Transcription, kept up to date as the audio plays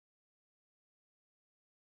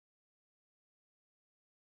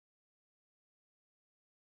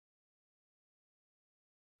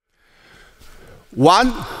1,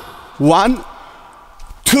 1,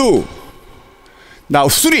 2. Now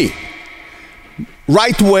 3.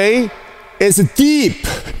 Right way is deep,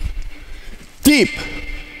 deep.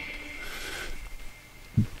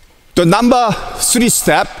 The number 3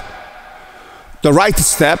 step, the right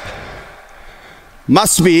step,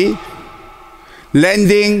 must be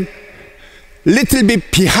landing little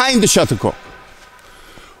bit behind the shuttlecock.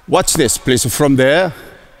 Watch this, please, from there.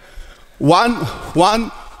 1,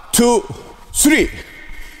 1, 2, 3,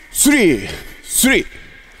 3, 3.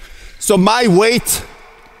 So my weight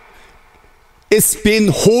is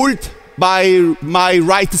being held by my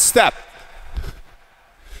right step.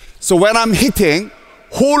 So when I'm hitting,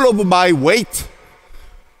 whole of my weight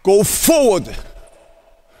go forward.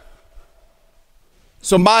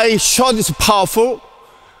 So my shot is powerful.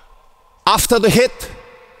 After the hit,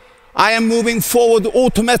 I am moving forward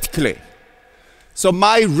automatically. So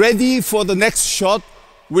my ready for the next shot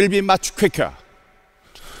will be much quicker.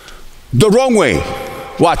 The wrong way,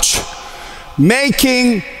 watch.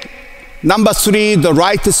 Making number 3, the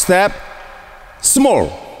right step,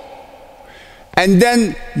 small. And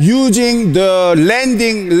then using the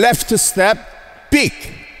landing left step, big,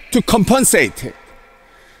 to compensate it.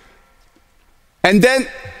 And then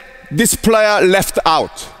this player left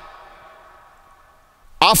out.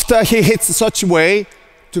 After he hits such way,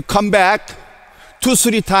 to come back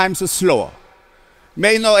 2-3 times slower.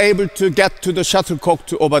 May not able to get to the shuttlecock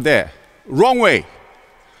to over there. Wrong way.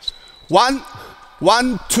 1,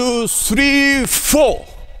 1, 2, 3, 4.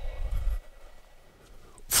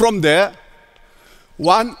 From there,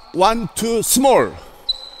 1, 1, 2, small.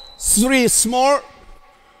 3, small.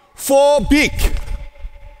 4, big.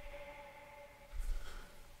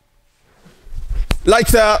 Like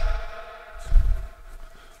that.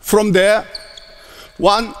 From there,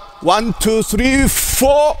 1, 1, 2, 3,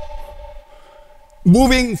 4.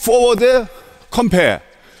 Moving forward, compare.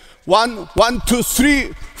 1, 1, 2,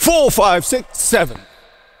 3, 4, 5, 6, 7.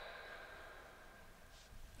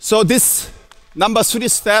 So this number 3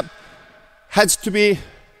 step has to be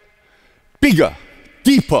bigger,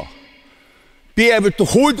 deeper. Be able to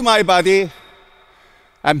hold my body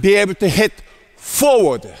and be able to hit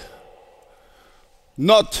forward,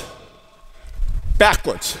 not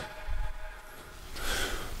backwards.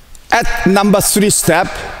 At number 3 step,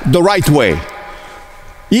 the right way.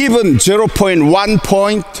 Even 0.1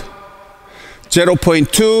 point,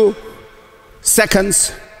 0.2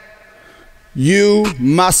 seconds, you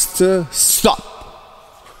must stop.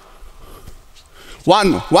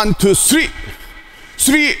 1, 1, 2, 3,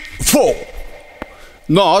 3, 4.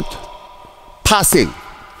 Not passing.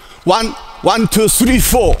 1, 1, 2, 3,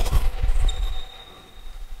 4.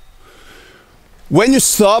 When you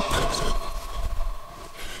stop,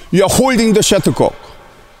 you are holding the shuttlecock,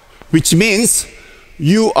 which means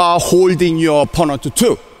you are holding your opponent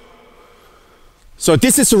too. So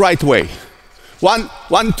this is the right way. 1,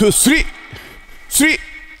 1, 2, 3, 3,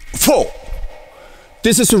 4.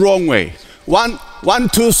 This is the wrong way. 1, 1,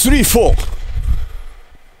 2, 3, 4.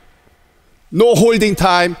 No holding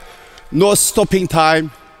time, no stopping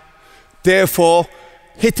time. Therefore,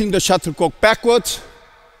 hitting the shuttlecock backwards,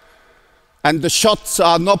 and the shots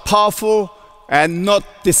are not powerful and not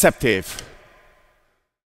deceptive.